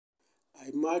I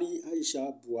married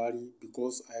Aisha Buhari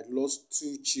because I lost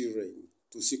two children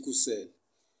to sickle cell.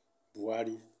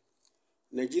 Buhari.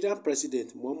 Nigerian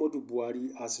President Muhammadu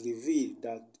Buhari has revealed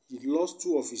that he lost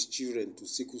two of his children to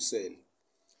sickle cell.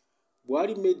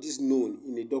 Buhari made this known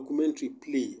in a documentary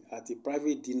play at a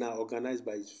private dinner organized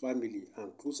by his family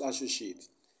and close associates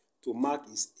to mark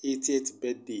his 80th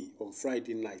birthday on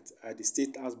Friday night at the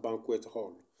State House Banquet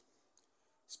Hall.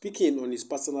 Speaking on his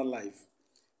personal life,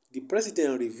 the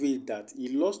president revealed that he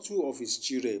lost two of his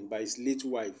children by his late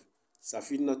wife,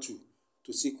 Safinatu,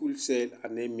 to sickle cell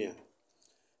anemia.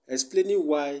 Explaining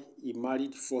why he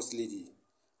married First Lady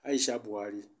Aisha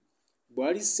Buhari,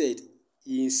 Buhari said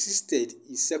he insisted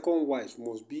his second wife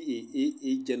must be a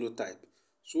AA genotype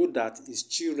so that his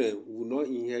children will not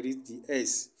inherit the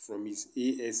S from his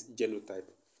AS genotype.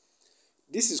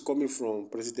 This is coming from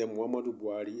President Muhammadu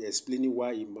Buhari explaining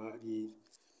why he married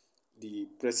the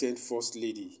present First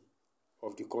Lady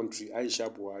of the country, Aisha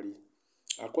Buhari.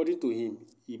 According to him,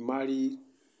 he married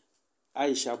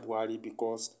Aisha Buhari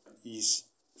because his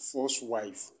first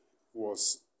wife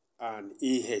was an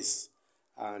AS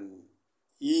and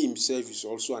he himself is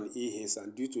also an AS,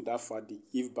 and due to that fact,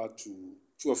 he gave birth to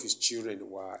two of his children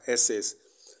were SS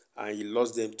and he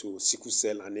lost them to sickle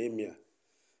cell anemia.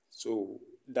 So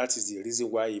that is the reason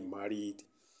why he married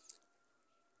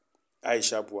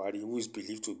Aisha Buhari, who is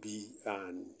believed to be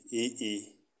an AA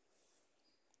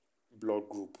blood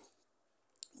group.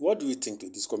 What do you think to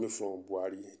this coming from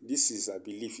Buhari? This is, I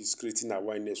believe, is creating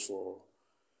awareness for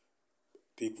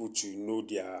people to know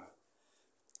their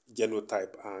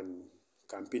genotype and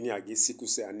campaigning against sickle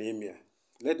cell anemia.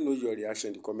 Let me know your reaction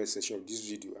in the comment section of this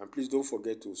video, and please don't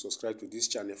forget to subscribe to this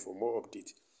channel for more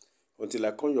updates. Until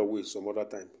I come your way some other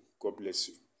time, God bless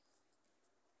you.